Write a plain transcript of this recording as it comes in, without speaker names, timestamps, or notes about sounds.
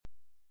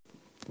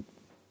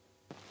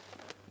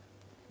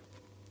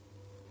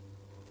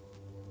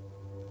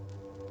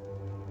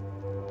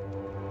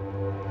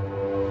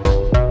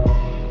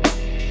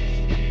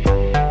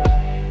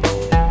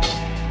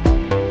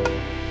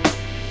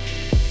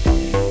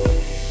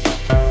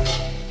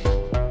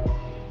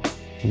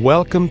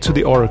Welcome to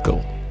The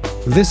Oracle.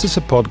 This is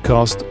a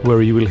podcast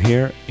where you will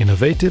hear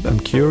innovative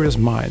and curious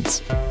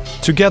minds.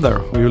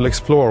 Together, we will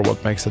explore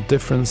what makes a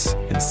difference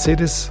in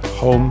cities,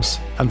 homes,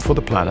 and for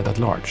the planet at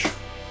large.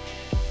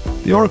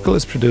 The Oracle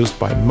is produced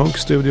by Monk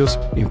Studios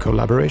in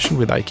collaboration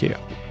with IKEA.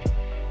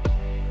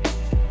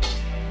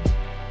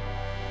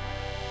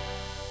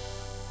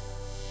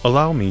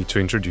 Allow me to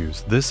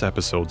introduce this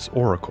episode's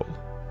Oracle.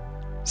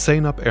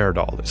 Zeynep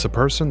Erdal is a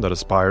person that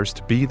aspires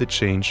to be the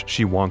change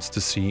she wants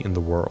to see in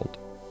the world.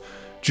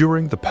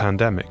 During the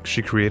pandemic,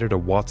 she created a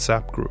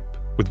WhatsApp group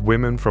with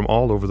women from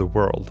all over the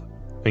world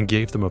and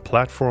gave them a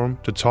platform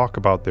to talk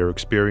about their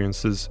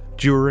experiences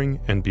during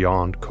and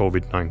beyond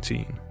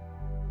COVID-19.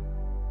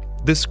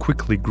 This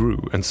quickly grew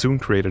and soon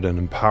created an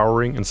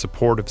empowering and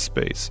supportive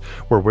space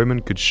where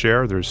women could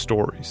share their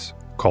stories,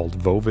 called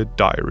Vovid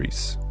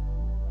Diaries.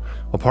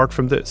 Apart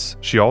from this,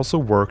 she also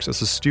works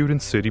as a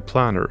student city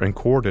planner and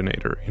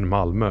coordinator in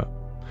Malmö,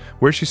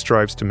 where she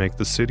strives to make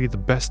the city the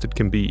best it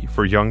can be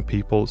for young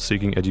people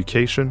seeking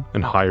education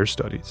and higher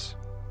studies.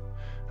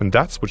 And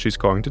that's what she's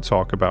going to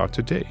talk about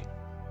today.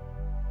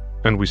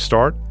 And we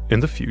start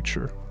in the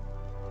future.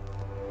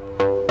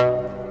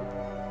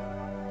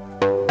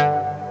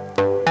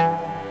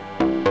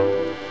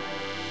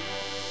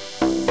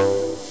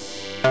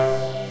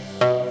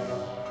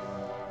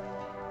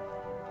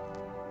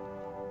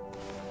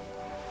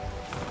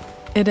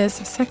 It is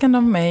 2nd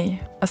of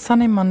May, a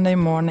sunny Monday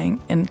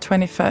morning in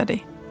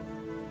 2030,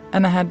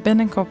 and I had been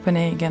in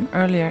Copenhagen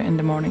earlier in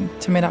the morning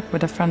to meet up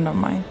with a friend of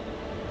mine.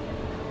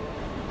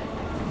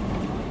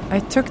 I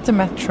took the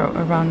metro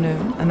around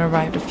noon and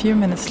arrived a few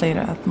minutes later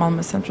at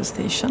Malmö Central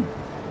Station.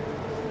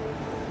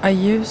 I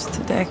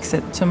used the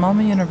exit to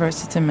Malmö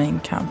University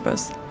main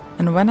campus,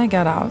 and when I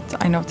got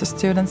out, I noticed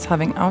students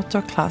having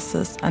outdoor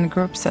classes and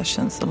group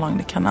sessions along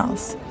the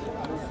canals.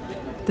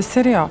 The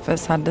city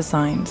office had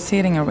designed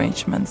seating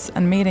arrangements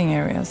and meeting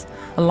areas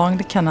along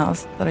the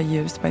canals that are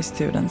used by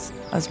students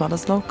as well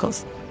as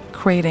locals,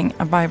 creating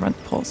a vibrant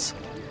pulse.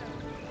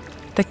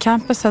 The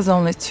campus has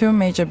only 2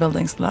 major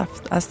buildings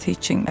left as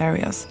teaching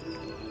areas,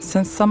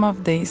 since some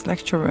of these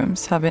lecture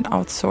rooms have been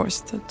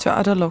outsourced to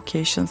other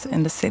locations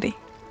in the city.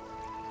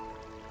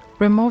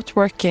 Remote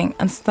working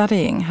and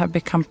studying have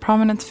become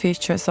prominent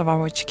features of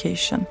our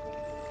education.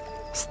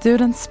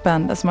 Students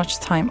spend as much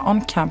time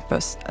on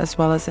campus as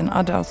well as in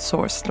other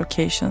outsourced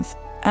locations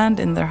and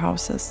in their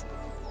houses.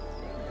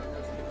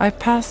 I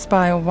passed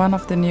by one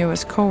of the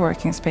newest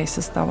co-working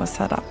spaces that was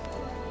set up.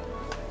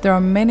 There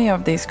are many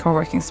of these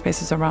co-working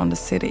spaces around the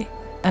city,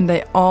 and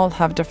they all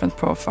have different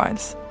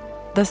profiles.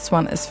 This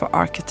one is for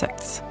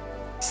architects.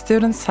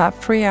 Students have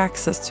free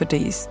access to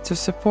these to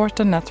support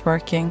the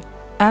networking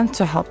and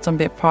to help them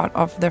be a part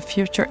of their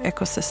future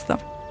ecosystem.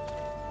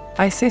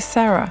 I see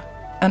Sarah,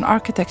 an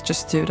architecture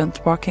student,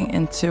 walking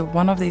into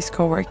one of these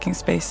co-working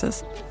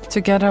spaces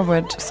together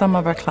with some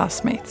of her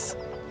classmates.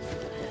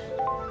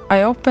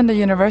 I opened the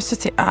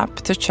university app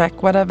to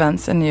check what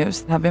events and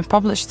news have been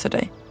published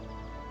today.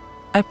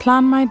 I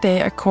plan my day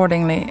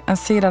accordingly and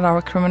see that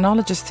our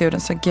criminology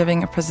students are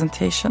giving a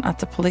presentation at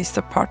the police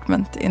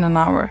department in an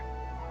hour,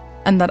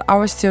 and that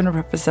our student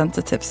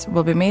representatives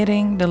will be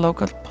meeting the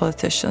local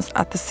politicians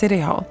at the city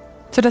hall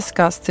to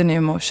discuss the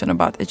new motion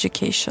about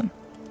education.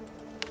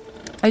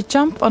 I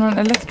jump on an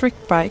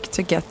electric bike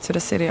to get to the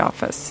city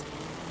office.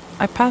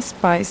 I pass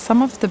by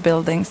some of the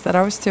buildings that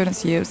our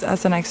students use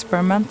as an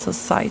experimental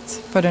site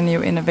for the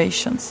new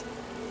innovations.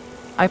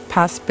 I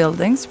pass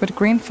buildings with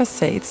green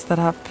facades that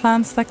have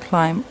plants that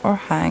climb or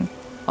hang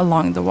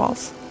along the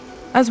walls,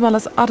 as well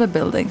as other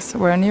buildings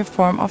where a new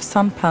form of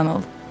sun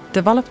panel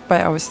developed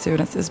by our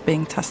students is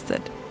being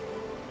tested.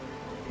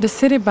 The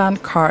city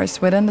banned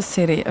cars within the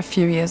city a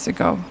few years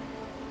ago.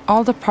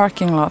 All the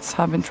parking lots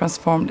have been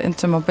transformed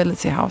into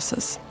mobility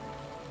houses.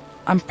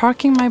 I'm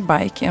parking my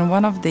bike in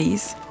one of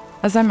these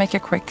as I make a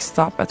quick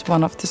stop at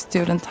one of the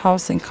student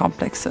housing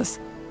complexes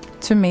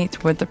to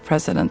meet with the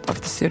president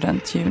of the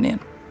student union.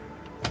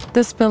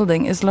 This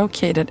building is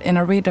located in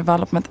a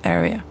redevelopment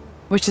area,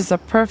 which is a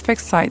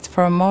perfect site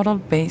for a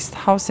model-based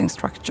housing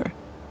structure,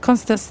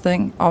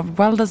 consisting of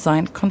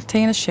well-designed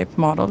container-shaped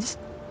models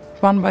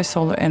run by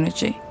solar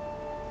energy.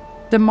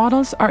 The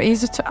models are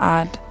easy to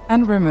add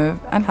and remove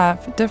and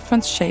have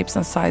different shapes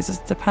and sizes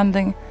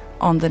depending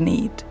on the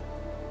need.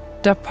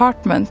 The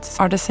apartments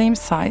are the same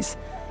size,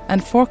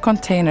 and 4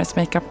 containers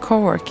make up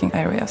co-working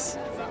areas.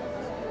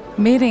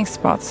 Meeting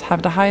spots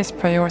have the highest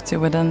priority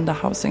within the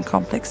housing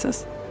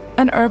complexes,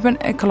 and urban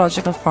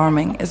ecological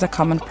farming is a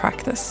common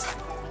practice.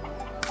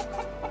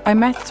 I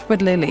met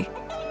with Lily.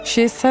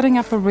 She is setting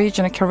up a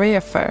regional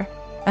career fair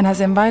and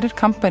has invited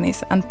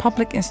companies and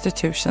public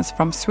institutions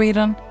from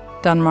Sweden,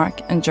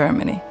 Denmark, and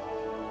Germany.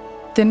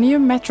 The new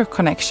metro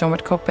connection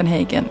with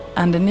Copenhagen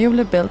and the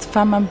newly built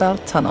Femern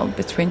Belt tunnel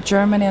between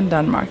Germany and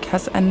Denmark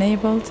has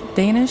enabled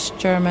Danish,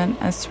 German,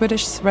 and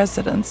Swedish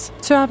residents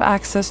to have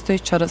access to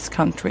each other's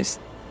countries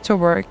to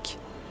work,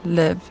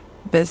 live,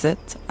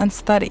 visit, and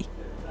study.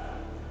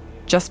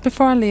 Just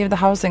before I leave the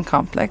housing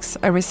complex,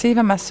 I receive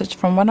a message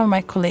from one of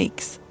my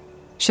colleagues.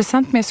 She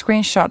sent me a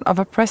screenshot of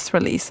a press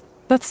release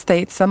that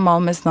states that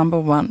Malmö is number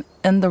 1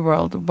 in the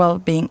World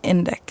Well-Being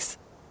Index.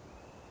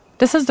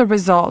 This is the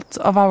result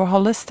of our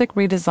holistic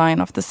redesign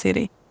of the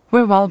city,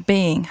 where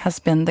well-being has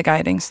been the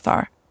guiding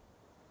star.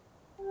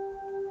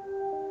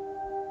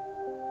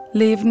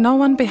 Leave no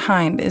one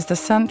behind is the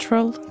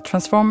central,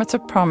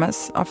 transformative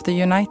promise of the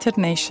United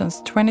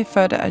Nations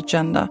 2030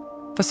 Agenda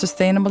for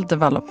Sustainable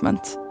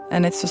Development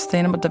and its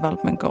Sustainable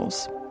Development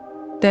Goals.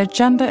 The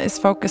agenda is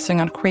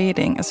focusing on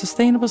creating a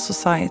sustainable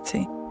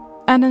society,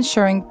 and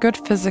ensuring good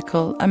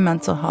physical and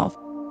mental health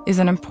is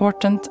an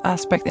important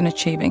aspect in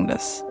achieving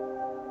this.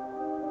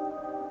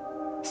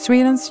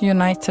 Sweden's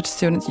United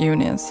Student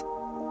Unions,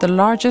 the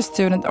largest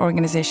student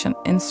organization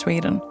in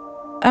Sweden,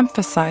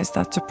 emphasize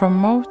that to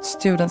promote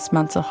students'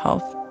 mental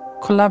health,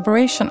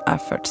 collaboration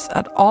efforts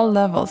at all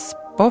levels,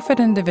 both at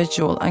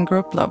individual and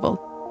group level,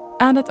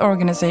 and at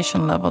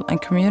organization level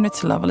and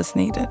community level is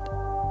needed.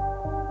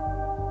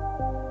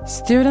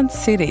 Student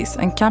cities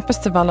and campus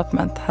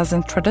development has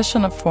in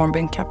traditional form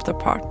been kept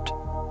apart.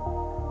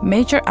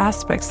 Major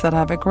aspects that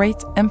have a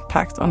great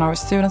impact on our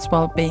students'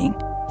 well-being,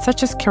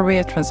 such as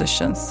career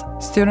transitions,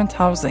 student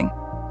housing,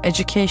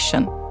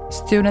 education,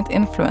 student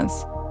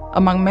influence,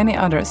 among many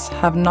others,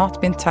 have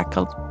not been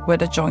tackled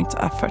with a joint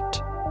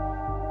effort.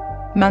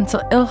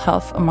 Mental ill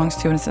health among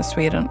students in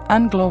Sweden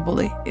and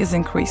globally is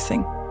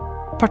increasing,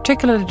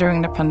 particularly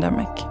during the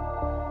pandemic.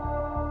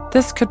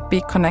 This could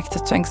be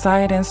connected to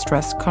anxiety and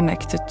stress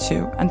connected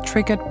to and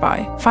triggered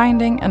by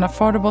finding an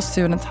affordable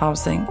student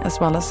housing as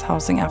well as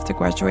housing after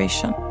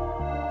graduation,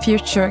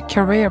 future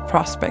career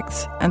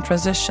prospects and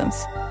transitions,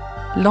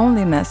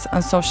 loneliness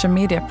and social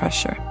media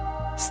pressure,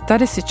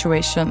 study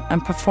situation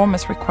and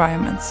performance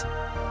requirements,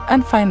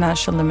 and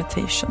financial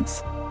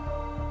limitations.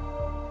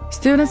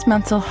 Students'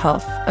 mental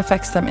health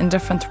affects them in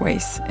different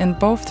ways in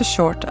both the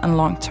short and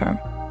long term.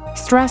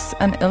 Stress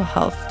and ill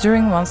health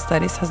during one's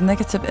studies has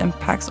negative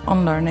impacts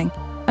on learning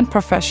and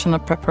professional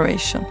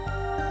preparation.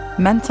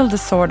 Mental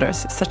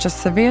disorders such as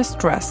severe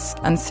stress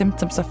and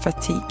symptoms of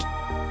fatigue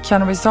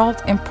can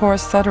result in poor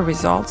study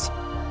results,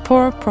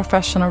 poor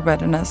professional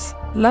readiness,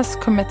 less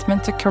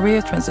commitment to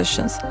career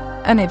transitions,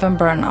 and even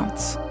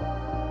burnouts.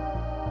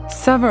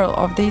 Several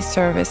of these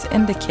surveys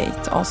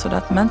indicate also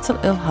that mental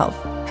ill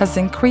health has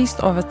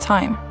increased over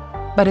time,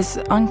 but it's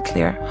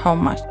unclear how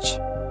much.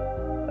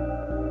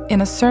 In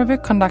a survey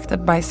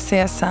conducted by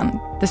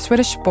CSN, the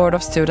Swedish Board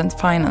of Student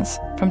Finance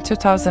from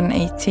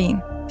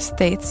 2018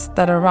 states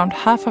that around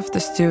half of the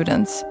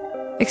students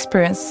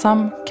experienced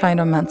some kind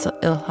of mental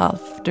ill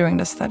health during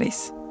the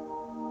studies.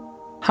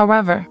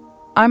 However,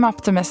 I'm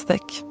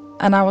optimistic,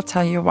 and I will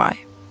tell you why.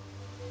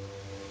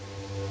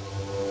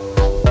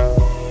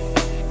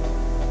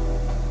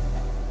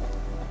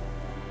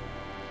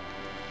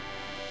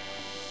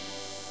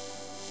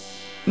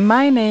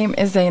 My name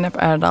is Zeynep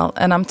Erdal,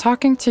 and I'm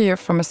talking to you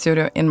from a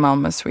studio in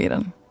Malmö,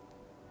 Sweden.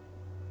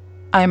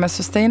 I am a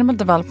sustainable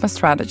development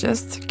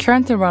strategist,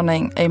 currently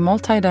running a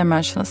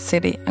multi-dimensional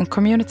city and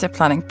community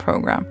planning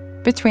program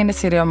between the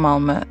city of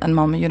Malmö and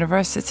Malmö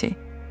University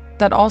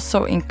that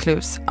also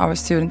includes our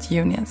student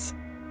unions.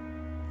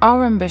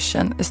 Our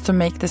ambition is to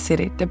make the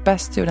city the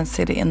best student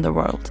city in the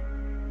world.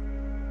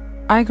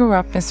 I grew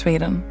up in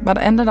Sweden, but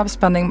ended up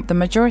spending the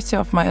majority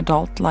of my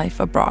adult life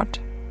abroad.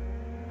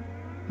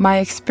 My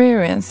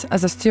experience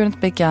as a student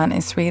began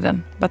in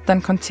Sweden, but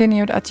then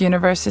continued at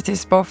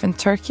universities both in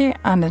Turkey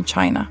and in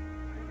China.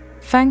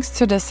 Thanks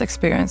to this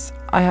experience,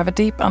 I have a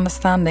deep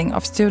understanding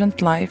of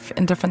student life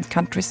in different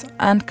countries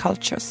and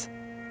cultures.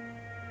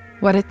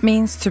 What it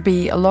means to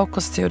be a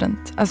local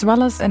student, as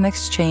well as an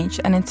exchange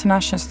and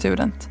international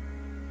student.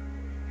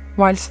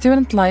 While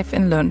student life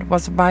in Lund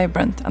was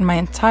vibrant and my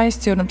entire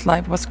student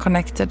life was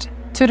connected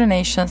to the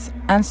nations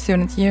and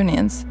student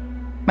unions,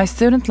 my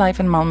student life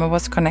in Malmö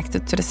was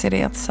connected to the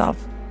city itself.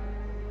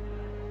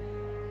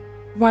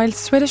 While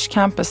Swedish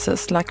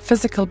campuses lack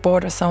physical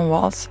borders and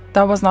walls,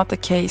 that was not the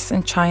case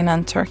in China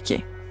and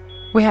Turkey.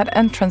 We had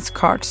entrance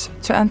cards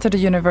to enter the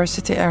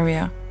university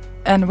area,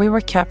 and we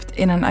were kept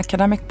in an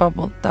academic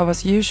bubble that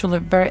was usually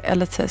very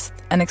elitist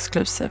and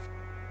exclusive.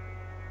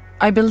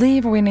 I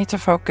believe we need to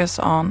focus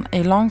on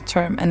a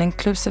long-term and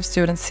inclusive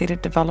student city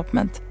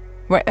development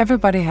where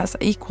everybody has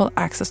equal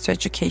access to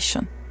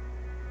education,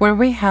 where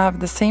we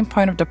have the same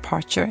point of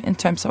departure in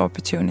terms of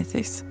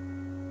opportunities.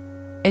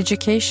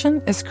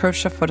 Education is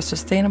crucial for the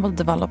sustainable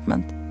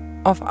development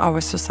of our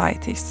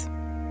societies.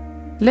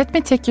 Let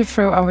me take you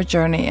through our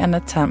journey and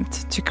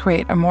attempt to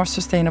create a more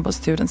sustainable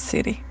student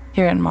city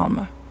here in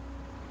Malmö.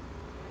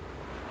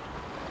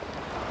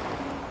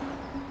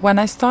 When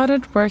I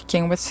started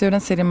working with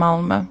Student City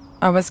Malmö,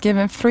 I was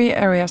given 3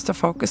 areas to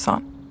focus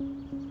on.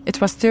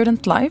 It was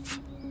student life.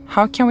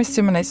 How can we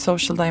stimulate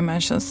social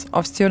dimensions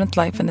of student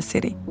life in the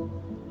city?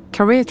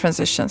 Career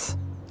transitions.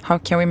 How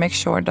can we make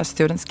sure that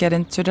students get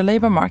into the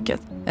labor market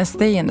and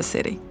stay in the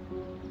city?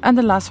 And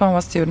the last one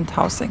was student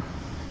housing.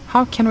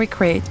 How can we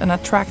create an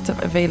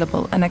attractive,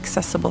 available and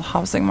accessible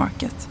housing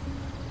market?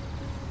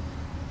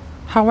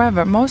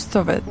 However, most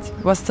of it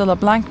was still a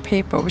blank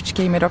paper which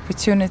gave me the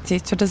opportunity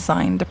to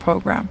design the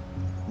program.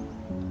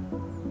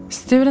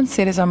 Student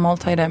cities are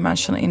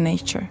multidimensional in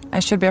nature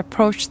and should be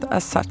approached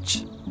as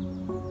such.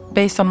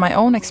 Based on my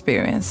own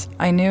experience,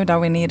 I knew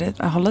that we needed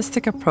a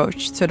holistic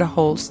approach to the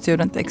whole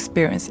student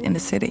experience in the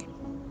city.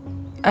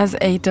 As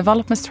a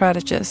development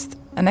strategist,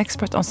 an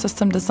expert on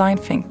system design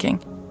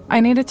thinking, I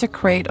needed to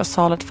create a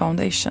solid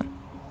foundation.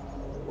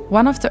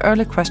 One of the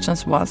early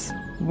questions was,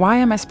 why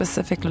am I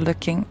specifically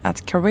looking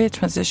at career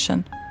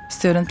transition,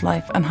 student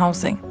life, and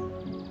housing?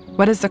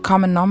 What is the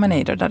common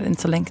denominator that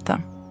interlinks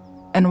them?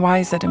 And why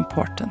is it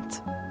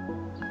important?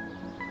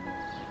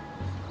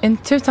 In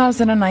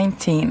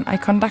 2019, I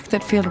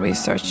conducted field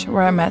research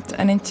where I met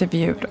and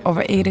interviewed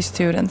over 80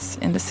 students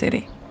in the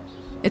city.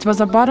 It was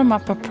a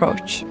bottom-up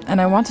approach,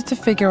 and I wanted to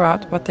figure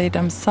out what they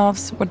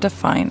themselves would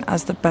define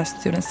as the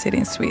best student city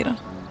in Sweden.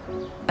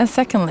 And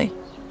secondly,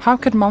 how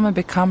could Malmö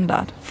become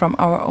that from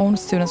our own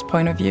students'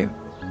 point of view?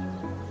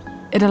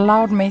 It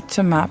allowed me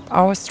to map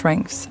our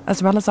strengths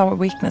as well as our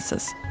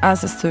weaknesses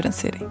as a student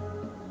city,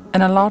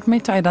 and allowed me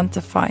to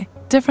identify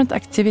different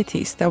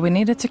activities that we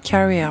needed to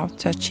carry out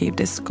to achieve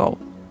this goal.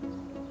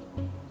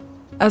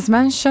 As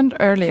mentioned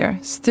earlier,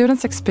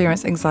 students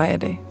experience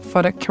anxiety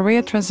for the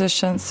career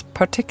transitions,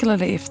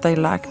 particularly if they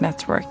lack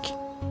network,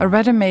 a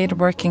ready-made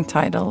working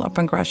title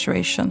upon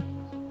graduation,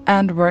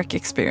 and work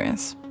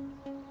experience.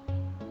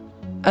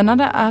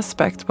 Another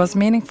aspect was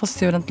meaningful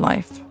student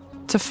life.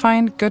 To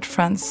find good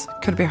friends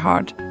could be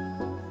hard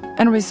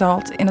and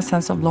result in a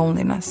sense of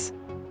loneliness.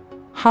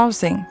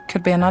 Housing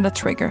could be another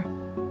trigger.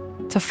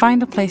 To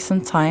find a place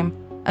and time,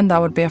 and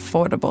that would be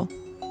affordable.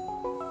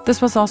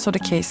 This was also the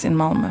case in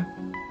Malmö.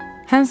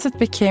 Hence it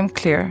became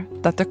clear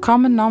that the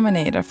common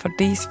denominator for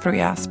these three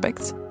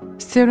aspects,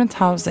 student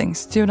housing,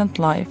 student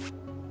life,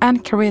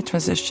 and career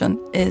transition,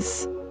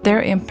 is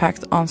their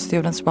impact on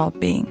students'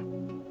 well-being.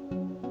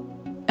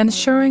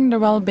 Ensuring the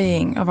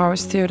well-being of our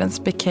students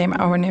became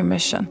our new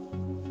mission.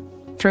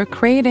 Through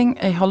creating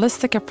a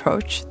holistic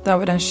approach that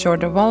would ensure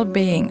the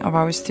well-being of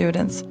our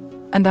students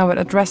and that would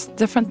address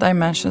different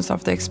dimensions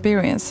of the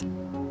experience,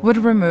 would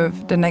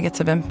remove the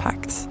negative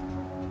impacts.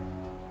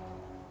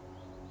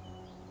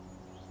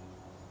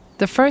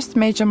 The first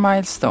major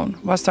milestone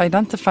was to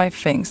identify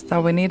things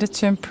that we needed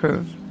to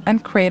improve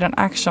and create an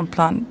action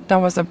plan that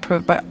was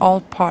approved by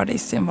all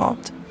parties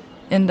involved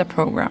in the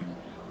program: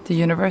 the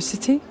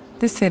university,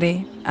 the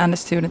city, and the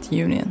student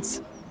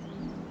unions.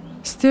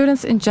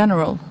 Students in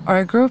general are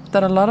a group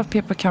that a lot of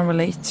people can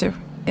relate to.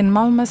 In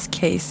Malmö's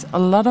case, a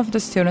lot of the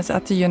students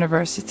at the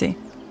university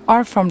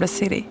are from the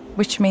city,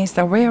 which means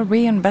that we are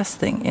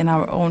reinvesting in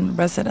our own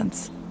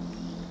residents.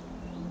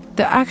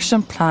 The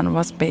action plan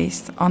was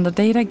based on the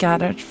data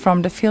gathered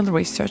from the field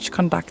research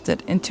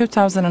conducted in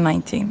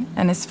 2019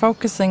 and is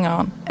focusing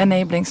on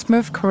enabling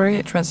smooth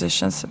career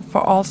transitions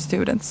for all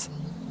students,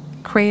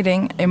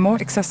 creating a more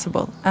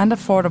accessible and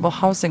affordable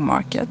housing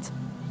market,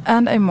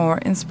 and a more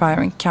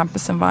inspiring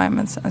campus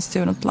environments and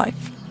student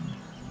life.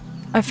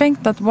 I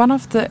think that one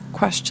of the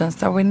questions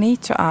that we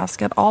need to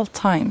ask at all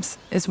times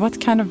is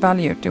what kind of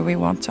value do we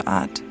want to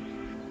add?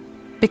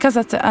 Because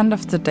at the end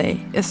of the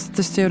day, it's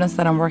the students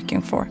that I'm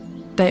working for.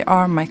 They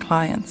are my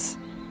clients.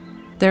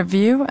 Their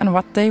view and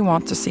what they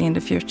want to see in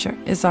the future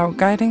is our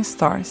guiding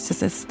star,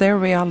 since it's their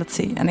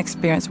reality and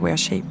experience we are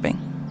shaping.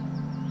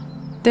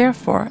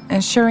 Therefore,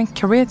 ensuring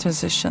career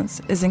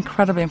transitions is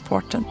incredibly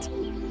important.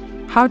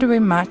 How do we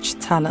match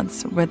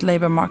talents with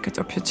labor market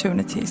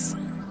opportunities?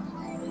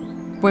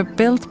 We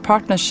build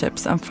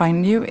partnerships and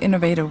find new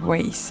innovative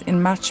ways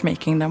in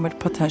matchmaking them with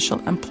potential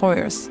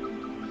employers.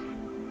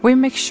 We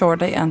make sure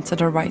they enter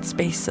the right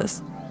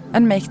spaces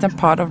and make them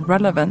part of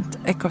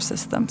relevant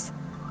ecosystems.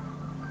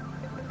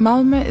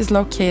 Malmö is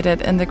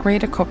located in the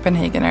greater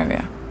Copenhagen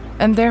area,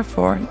 and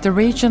therefore the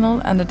regional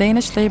and the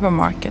Danish labor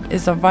market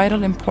is of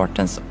vital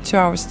importance to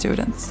our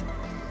students.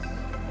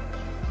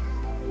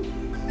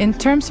 In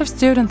terms of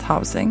student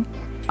housing,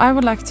 I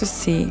would like to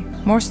see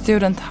more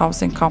student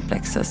housing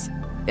complexes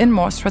in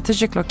more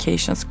strategic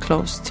locations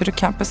close to the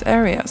campus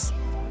areas,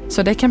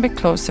 so they can be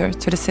closer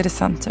to the city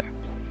center.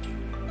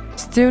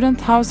 Student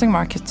housing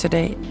market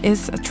today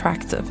is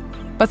attractive,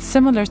 but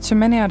similar to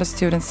many other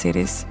student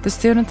cities, the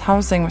student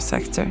housing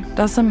sector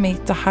doesn't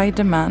meet the high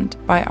demand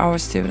by our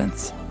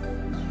students.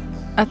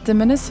 At the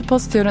municipal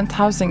student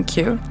housing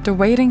queue, the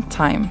waiting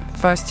time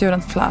for a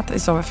student flat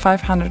is over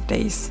 500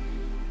 days.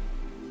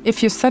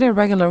 If you study a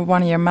regular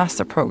one-year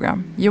master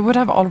program, you would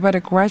have already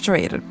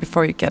graduated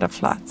before you get a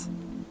flat.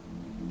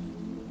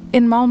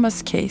 In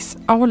Malmö's case,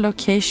 our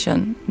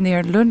location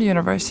near Lund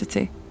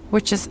University,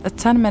 which is a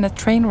 10-minute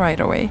train ride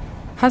away,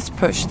 has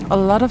pushed a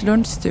lot of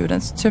Lund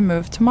students to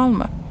move to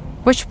Malmö,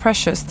 which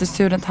pressures the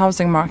student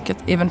housing market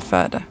even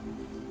further.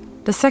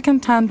 The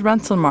second-hand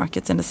rental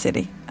market in the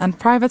city and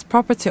private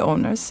property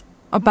owners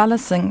are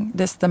balancing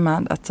this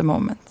demand at the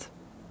moment.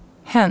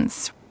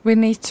 Hence, we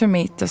need to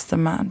meet this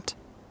demand.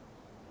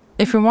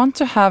 If we want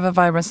to have a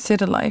vibrant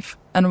city life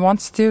and want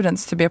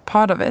students to be a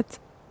part of it,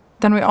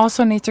 then we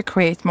also need to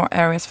create more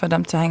areas for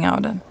them to hang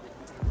out in.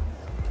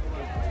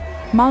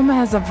 Malmö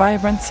has a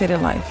vibrant city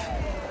life,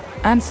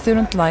 and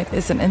student life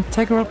is an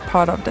integral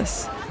part of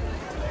this.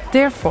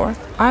 Therefore,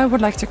 I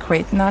would like to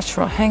create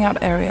natural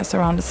hangout areas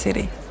around the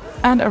city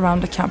and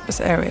around the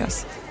campus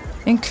areas,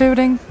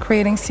 including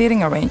creating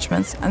seating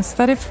arrangements and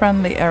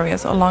study-friendly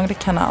areas along the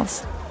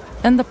canals,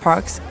 in the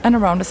parks and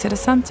around the city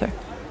center,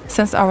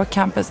 since our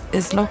campus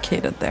is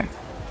located there.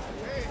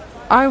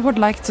 I would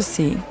like to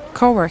see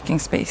co-working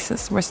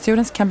spaces where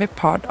students can be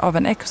part of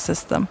an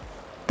ecosystem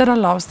that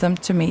allows them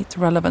to meet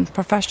relevant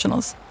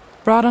professionals,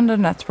 broaden their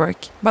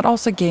network, but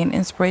also gain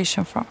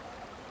inspiration from.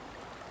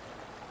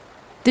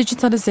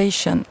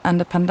 Digitalization and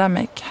the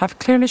pandemic have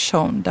clearly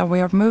shown that we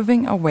are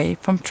moving away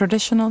from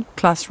traditional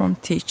classroom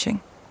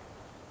teaching.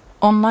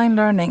 Online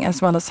learning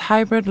as well as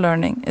hybrid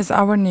learning is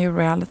our new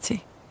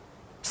reality.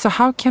 So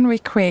how can we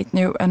create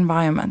new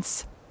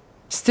environments?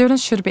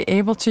 Students should be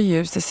able to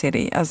use the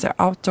city as their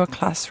outdoor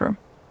classroom,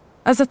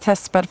 as a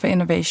testbed for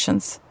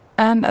innovations,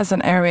 and as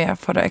an area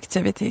for their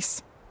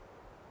activities.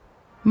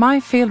 My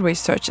field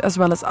research as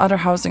well as other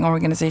housing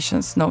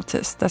organizations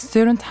notice that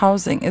student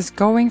housing is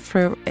going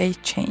through a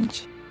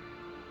change.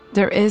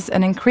 There is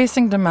an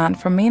increasing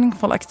demand for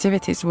meaningful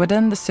activities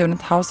within the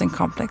student housing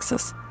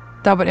complexes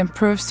that would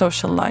improve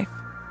social life.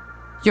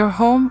 Your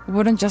home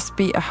wouldn't just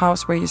be a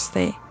house where you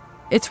stay.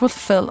 It will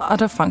fill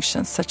other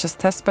functions such as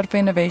testbed for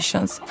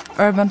innovations,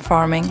 urban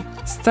farming,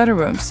 study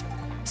rooms,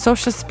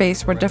 social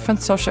space where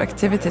different social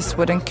activities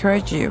would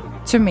encourage you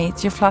to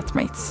meet your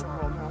flatmates.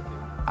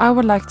 I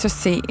would like to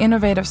see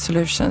innovative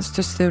solutions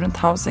to student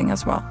housing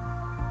as well.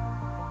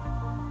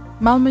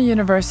 Malmö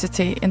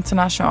University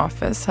International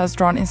Office has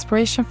drawn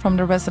inspiration from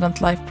the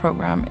Resident Life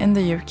program in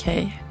the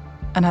UK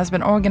and has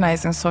been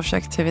organizing social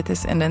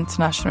activities in the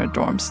international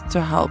dorms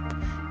to help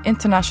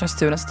international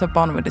students to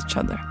bond with each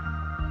other.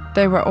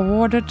 They were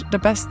awarded the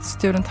best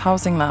student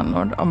housing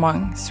landlord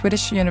among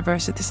Swedish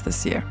universities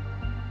this year.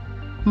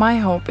 My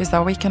hope is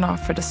that we can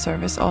offer the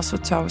service also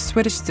to our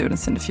Swedish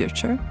students in the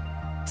future,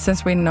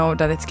 since we know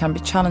that it can be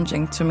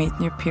challenging to meet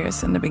new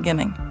peers in the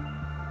beginning.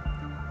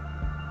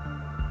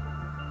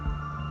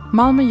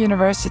 Malmö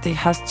University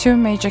has 2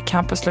 major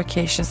campus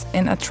locations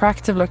in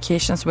attractive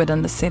locations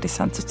within the city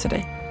center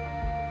today.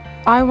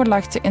 I would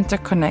like to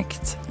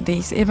interconnect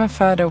these even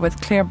further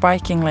with clear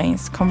biking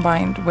lanes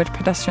combined with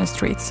pedestrian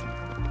streets.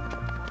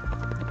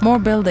 More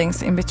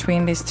buildings in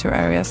between these 2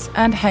 areas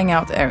and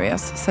hangout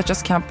areas such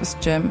as campus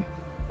gym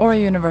or a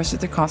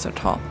university concert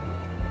hall.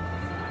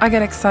 I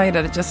get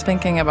excited just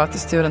thinking about the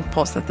student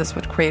pulse that this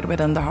would create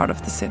within the heart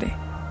of the city.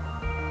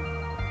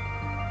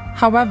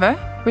 However,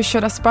 we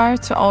should aspire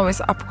to always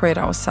upgrade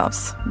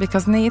ourselves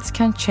because needs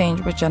can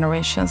change with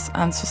generations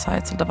and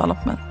societal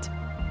development.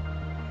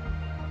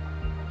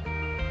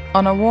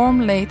 On a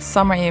warm late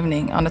summer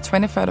evening on the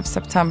 23rd of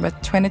September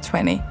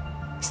 2020,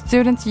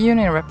 student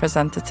union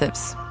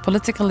representatives,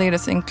 political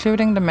leaders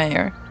including the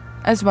mayor,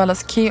 as well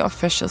as key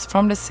officials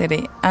from the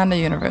city and the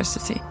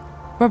university,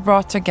 were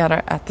brought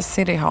together at the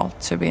City Hall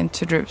to be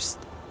introduced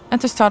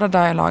and to start a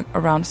dialogue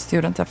around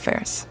student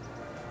affairs.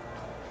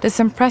 This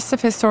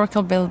impressive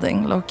historical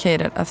building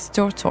located at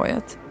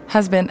Stortorget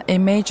has been a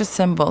major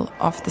symbol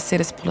of the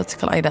city's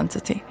political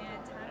identity.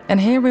 And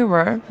here we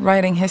were,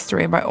 writing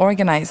history by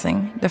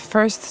organizing the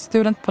first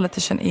student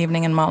politician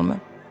evening in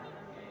Malmö.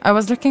 I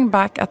was looking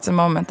back at the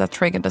moment that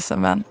triggered this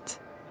event.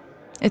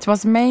 It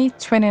was May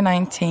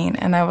 2019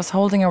 and I was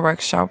holding a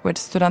workshop with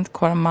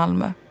Studentkåren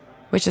Malmö,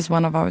 which is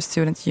one of our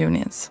student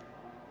unions.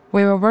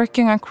 We were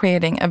working on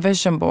creating a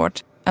vision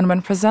board, and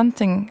when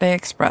presenting they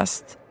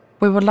expressed,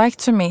 we would like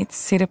to meet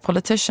city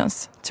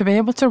politicians to be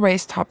able to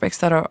raise topics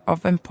that are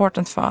of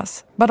importance for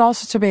us, but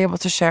also to be able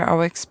to share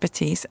our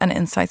expertise and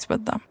insights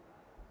with them.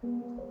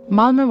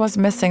 Malmö was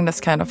missing this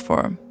kind of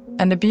forum,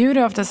 and the beauty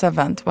of this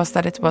event was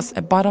that it was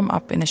a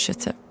bottom-up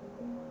initiative.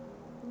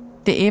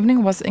 The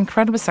evening was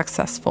incredibly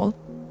successful.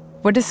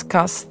 We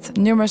discussed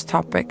numerous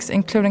topics,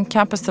 including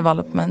campus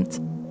development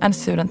and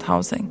student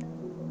housing.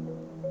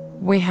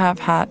 We have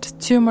had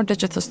 2 more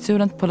digital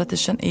student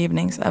politician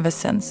evenings ever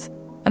since,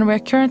 and we are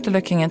currently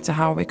looking into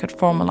how we could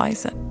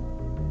formalize it.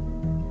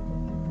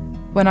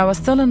 When I was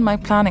still in my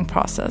planning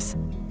process,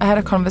 I had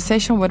a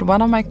conversation with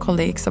one of my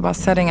colleagues about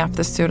setting up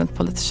the student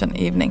politician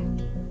evening.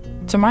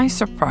 To my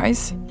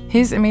surprise,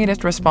 his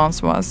immediate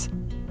response was,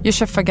 "You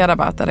should forget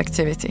about that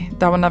activity.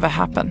 That will never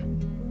happen.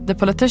 The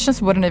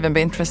politicians wouldn't even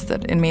be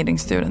interested in meeting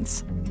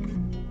students."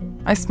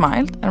 I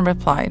smiled and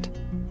replied,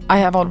 "I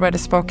have already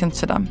spoken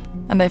to them,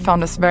 and they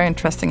found this very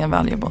interesting and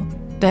valuable.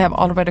 They have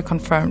already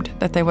confirmed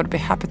that they would be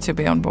happy to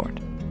be on board."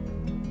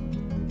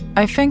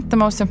 I think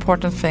the most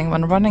important thing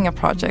when running a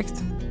project,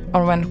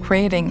 or when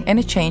creating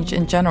any change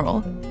in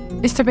general,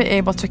 is to be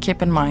able to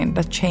keep in mind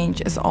that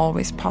change is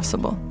always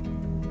possible,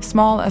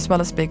 small as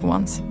well as big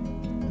ones.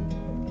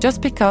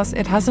 Just because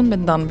it hasn't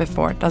been done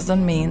before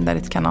doesn't mean that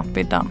it cannot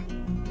be done.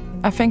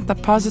 I think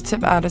that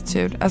positive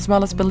attitude as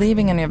well as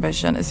believing in your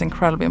vision is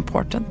incredibly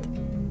important.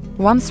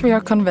 Once we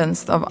are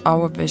convinced of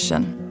our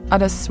vision,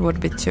 others would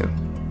be too.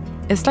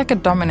 It's like a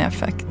domino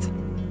effect.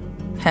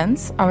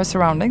 Hence, our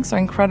surroundings are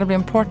incredibly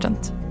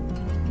important.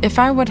 If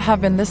I would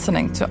have been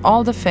listening to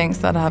all the things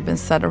that have been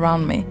said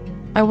around me,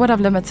 I would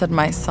have limited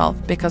myself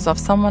because of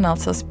someone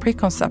else's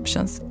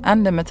preconceptions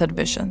and limited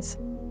visions.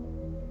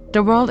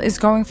 The world is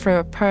going through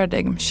a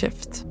paradigm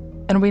shift,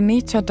 and we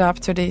need to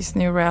adapt to these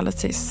new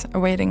realities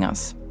awaiting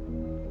us.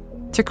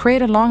 To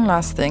create a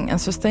long-lasting and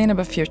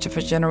sustainable future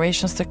for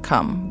generations to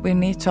come, we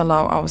need to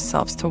allow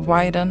ourselves to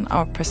widen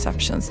our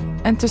perceptions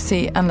and to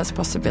see endless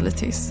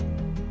possibilities.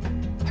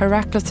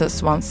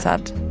 Heraclitus once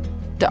said,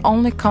 "The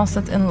only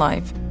constant in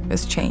life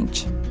is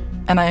change,"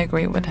 and I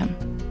agree with him.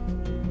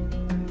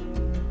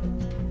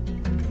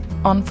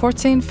 On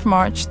 14th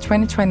March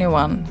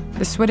 2021,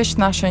 the Swedish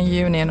National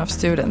Union of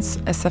Students,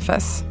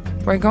 SFS,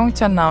 were going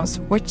to announce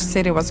which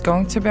city was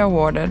going to be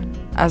awarded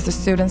as the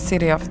Student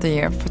City of the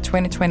Year for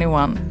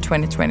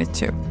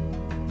 2021-2022.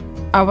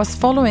 I was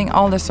following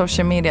all the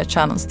social media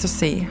channels to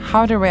see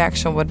how the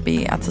reaction would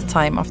be at the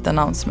time of the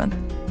announcement.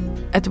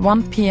 At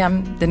 1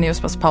 p.m. the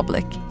news was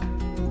public.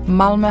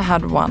 Malmö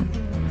had won.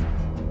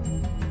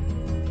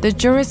 The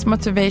jury's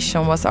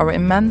motivation was our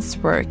immense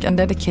work and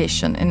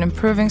dedication in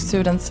improving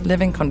students'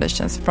 living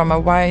conditions from a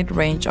wide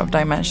range of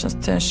dimensions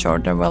to ensure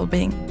their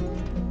well-being.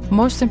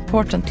 Most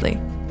importantly,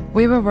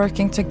 we were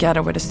working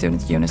together with the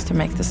student unions to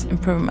make this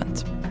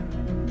improvement.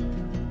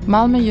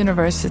 Malmö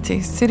University,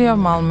 City of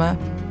Malmö,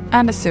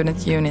 and the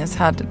student unions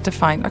had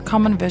defined a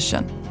common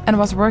vision and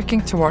was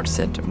working towards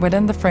it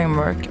within the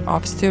framework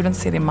of Student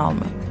City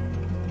Malmö.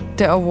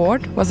 The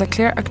award was a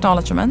clear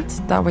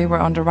acknowledgement that we were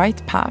on the right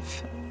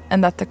path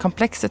and that the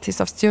complexities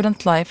of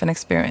student life and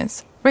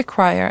experience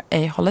require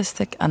a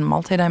holistic and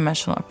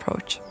multidimensional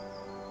approach.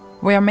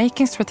 We are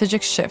making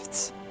strategic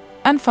shifts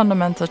and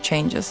fundamental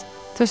changes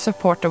to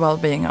support the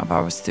well-being of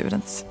our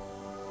students.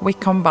 We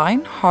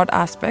combine hard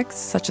aspects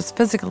such as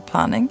physical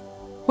planning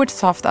with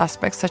soft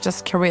aspects such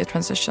as career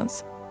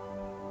transitions.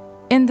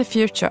 In the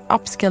future,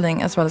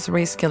 upskilling as well as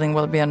reskilling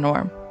will be a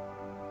norm,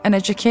 and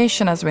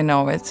education as we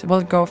know it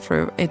will go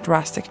through a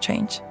drastic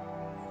change.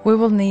 We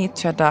will need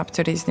to adapt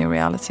to these new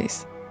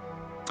realities.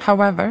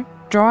 However,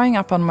 drawing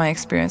upon my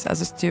experience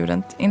as a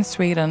student in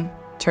Sweden,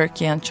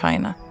 Turkey and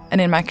China,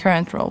 and in my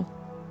current role,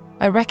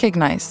 I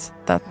recognize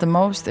that the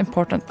most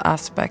important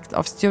aspect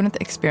of student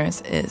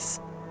experience is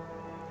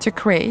to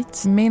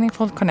create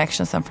meaningful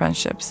connections and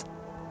friendships,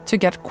 to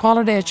get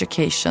quality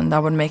education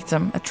that would make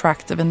them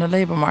attractive in the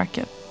labor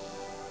market,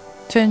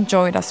 to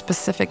enjoy that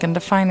specific and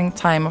defining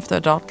time of their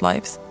adult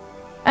lives,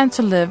 and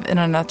to live in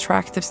an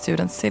attractive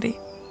student city.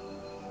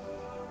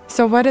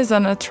 So what is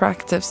an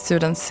attractive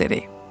student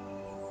city?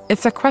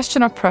 It's a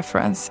question of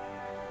preference.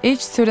 Each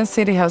student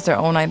city has their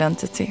own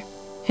identity.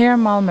 Here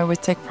in Malmö, we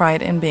take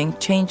pride in being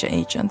change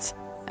agents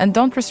and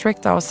don't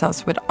restrict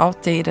ourselves with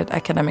outdated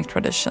academic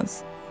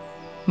traditions.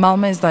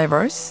 Malmö is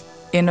diverse,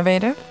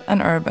 innovative,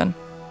 and urban.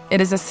 It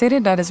is a city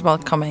that is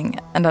welcoming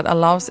and that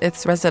allows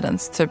its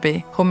residents to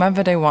be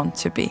whomever they want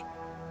to be.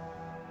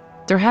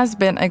 There has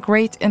been a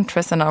great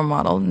interest in our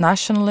model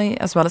nationally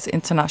as well as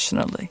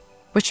internationally,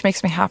 which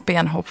makes me happy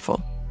and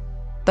hopeful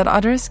that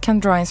others can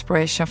draw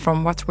inspiration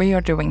from what we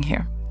are doing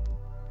here.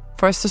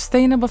 For a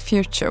sustainable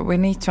future, we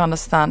need to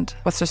understand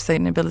what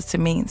sustainability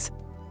means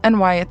and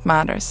why it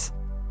matters.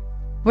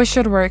 We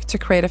should work to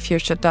create a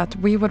future that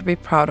we would be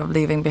proud of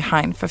leaving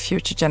behind for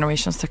future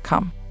generations to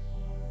come.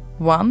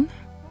 One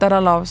that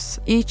allows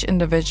each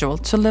individual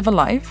to live a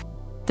life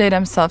they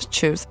themselves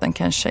choose and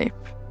can shape,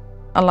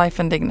 a life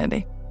in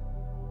dignity.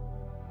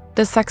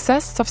 The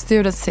success of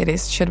student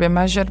cities should be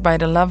measured by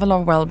the level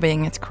of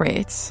well-being it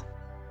creates.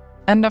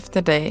 End of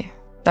the day,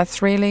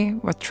 that's really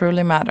what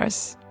truly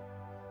matters.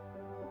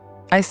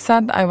 I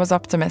said I was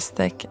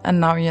optimistic, and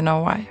now you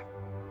know why.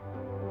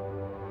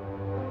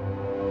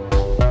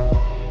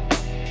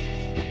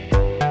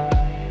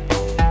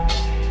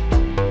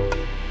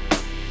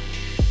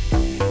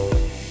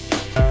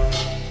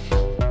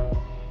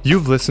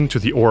 You've listened to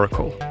The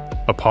Oracle,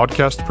 a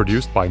podcast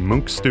produced by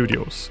Munk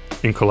Studios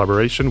in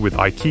collaboration with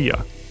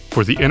IKEA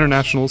for the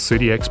International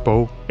City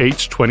Expo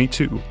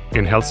H22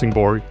 in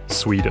Helsingborg,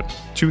 Sweden,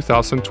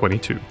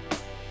 2022.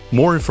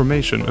 More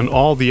information on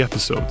all the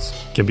episodes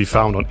can be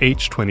found on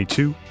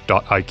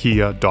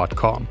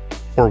h22.ikea.com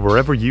or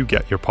wherever you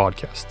get your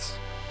podcasts.